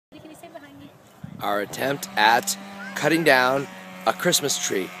our attempt at cutting down a Christmas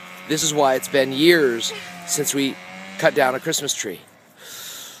tree. This is why it's been years since we cut down a Christmas tree.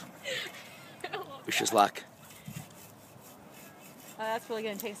 Wish us luck. That's really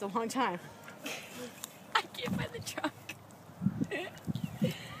going to take us a long time. I can't find the trunk.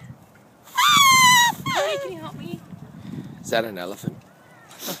 Hey, can you help me? Is that an elephant?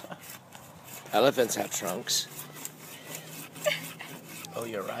 Elephants have trunks. Oh,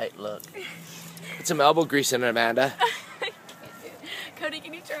 you're right, look. Put some elbow grease in it, Amanda. Cody,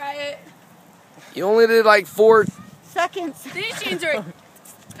 can you try it? You only did like 4 seconds. These jeans are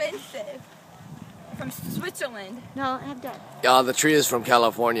expensive. From Switzerland. No, I have done. Yeah, the tree is from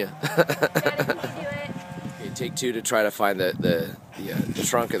California. Daddy, can you do it? Okay, take 2 to try to find the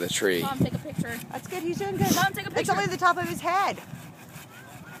trunk of the tree. Mom, take a picture. That's good. He's doing good. Mom, take a It's picture. only the top of his head.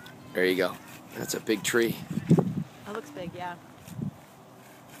 There you go. That's a big tree. That looks big, yeah.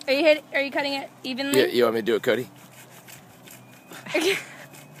 Are you cutting it evenly? You want me to do it, Cody?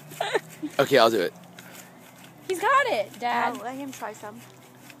 Okay, I'll do it. He's got it, Dad. Let him try some.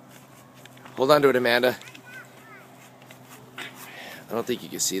 Hold on to it, Amanda. I don't think you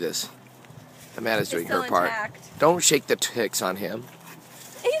can see this. Amanda's doing her part. Intact. Don't shake the ticks on him.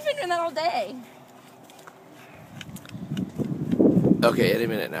 He's been doing that all day. Okay, any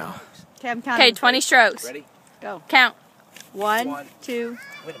minute now. Okay, I'm counting. Okay, 20 strokes. Ready? Go. Count. 1, 2,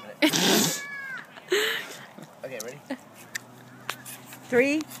 Wait a minute. Okay, ready?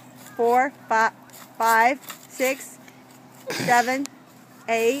 3, 4, 5, 6, 7,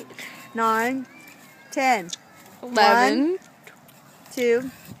 8, 9, 10. 11. 1,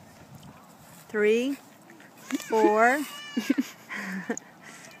 2, 3, 4,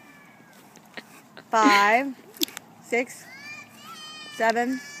 5, 6,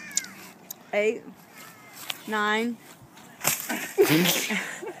 7, 8, 9.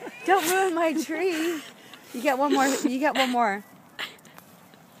 Don't ruin my tree. You get one more. You get one more.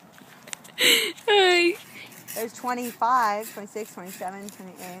 There's 25, 26, 27,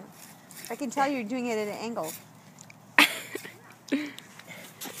 28. I can tell you're doing it at an angle.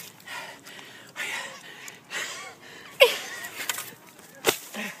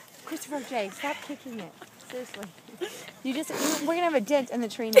 Christopher J, stop kicking it. Seriously. We're gonna have a dent in the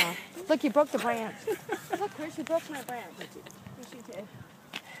tree now. Look, you broke the branch. Look, Chris, you broke my branch. Yes, you did.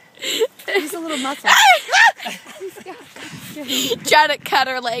 Just a little muscle. Try to cut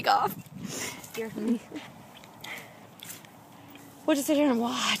her leg off. Scared me. We'll just sit here and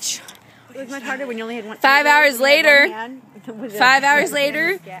watch. It was much harder when you only had one. 5 hours later. 5 hours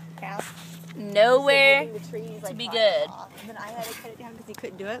later. Cap. Nowhere to to be good. And then I had to cut it down because he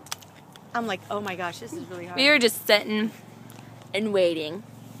couldn't do it. I'm like, oh my gosh, this is really hard. We were just sitting and waiting.